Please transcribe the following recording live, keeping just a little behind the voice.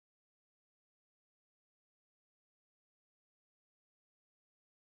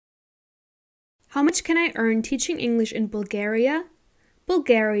How much can I earn teaching English in Bulgaria?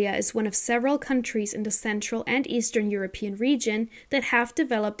 Bulgaria is one of several countries in the Central and Eastern European region that have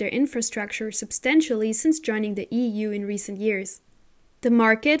developed their infrastructure substantially since joining the EU in recent years. The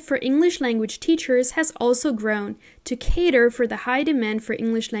market for English language teachers has also grown to cater for the high demand for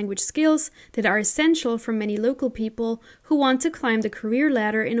English language skills that are essential for many local people who want to climb the career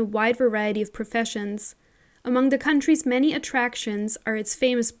ladder in a wide variety of professions. Among the country's many attractions are its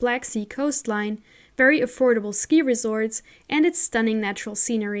famous Black Sea coastline, very affordable ski resorts, and its stunning natural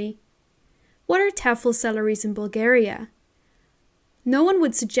scenery. What are TEFL salaries in Bulgaria? No one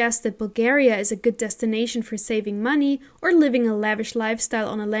would suggest that Bulgaria is a good destination for saving money or living a lavish lifestyle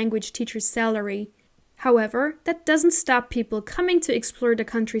on a language teacher's salary. However, that doesn't stop people coming to explore the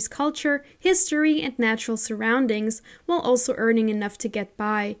country's culture, history, and natural surroundings while also earning enough to get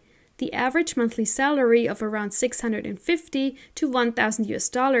by. The average monthly salary of around $650 to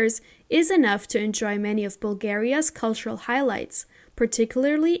 $1,000 is enough to enjoy many of Bulgaria's cultural highlights,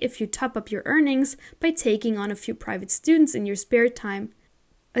 particularly if you top up your earnings by taking on a few private students in your spare time.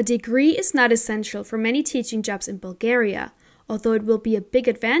 A degree is not essential for many teaching jobs in Bulgaria, although it will be a big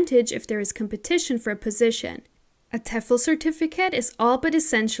advantage if there is competition for a position. A TEFL certificate is all but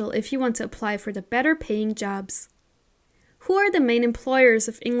essential if you want to apply for the better paying jobs. Who are the main employers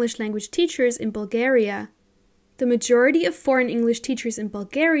of English language teachers in Bulgaria? The majority of foreign English teachers in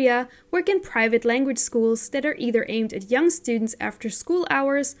Bulgaria work in private language schools that are either aimed at young students after school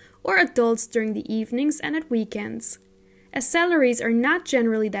hours or adults during the evenings and at weekends. As salaries are not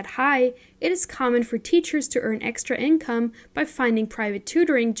generally that high, it is common for teachers to earn extra income by finding private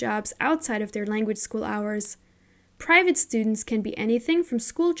tutoring jobs outside of their language school hours. Private students can be anything from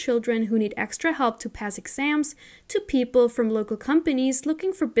school children who need extra help to pass exams to people from local companies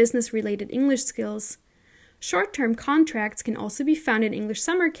looking for business-related English skills. Short-term contracts can also be found in English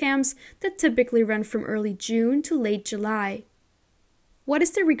summer camps that typically run from early June to late July. What is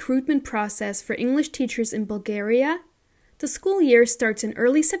the recruitment process for English teachers in Bulgaria? The school year starts in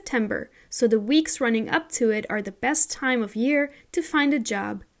early September, so the weeks running up to it are the best time of year to find a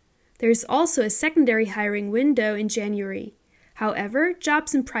job. There is also a secondary hiring window in January. However,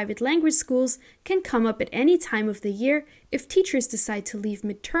 jobs in private language schools can come up at any time of the year if teachers decide to leave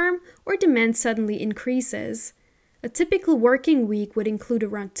midterm or demand suddenly increases. A typical working week would include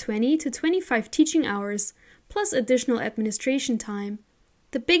around 20 to 25 teaching hours, plus additional administration time.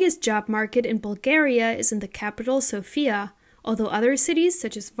 The biggest job market in Bulgaria is in the capital, Sofia, although other cities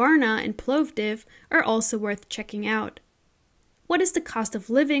such as Varna and Plovdiv are also worth checking out. What is the cost of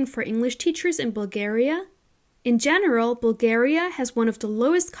living for English teachers in Bulgaria? In general, Bulgaria has one of the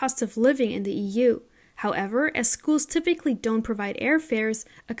lowest costs of living in the EU. However, as schools typically don't provide airfares,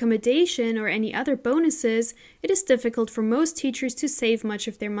 accommodation, or any other bonuses, it is difficult for most teachers to save much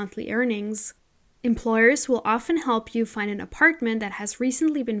of their monthly earnings. Employers will often help you find an apartment that has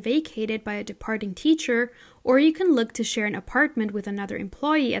recently been vacated by a departing teacher, or you can look to share an apartment with another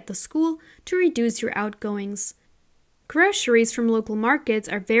employee at the school to reduce your outgoings. Groceries from local markets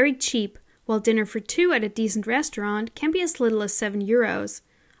are very cheap, while dinner for two at a decent restaurant can be as little as €7.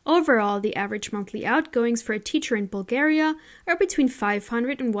 Overall, the average monthly outgoings for a teacher in Bulgaria are between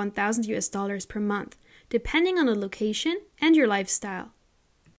 $500 and $1,000 per month, depending on the location and your lifestyle.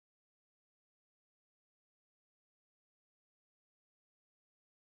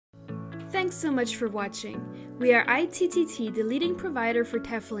 Thanks so much for watching. We are ITTT, the leading provider for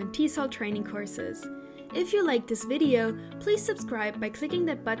TEFL and TESOL training courses. If you liked this video, please subscribe by clicking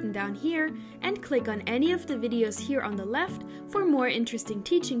that button down here and click on any of the videos here on the left for more interesting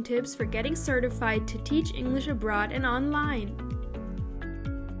teaching tips for getting certified to teach English abroad and online.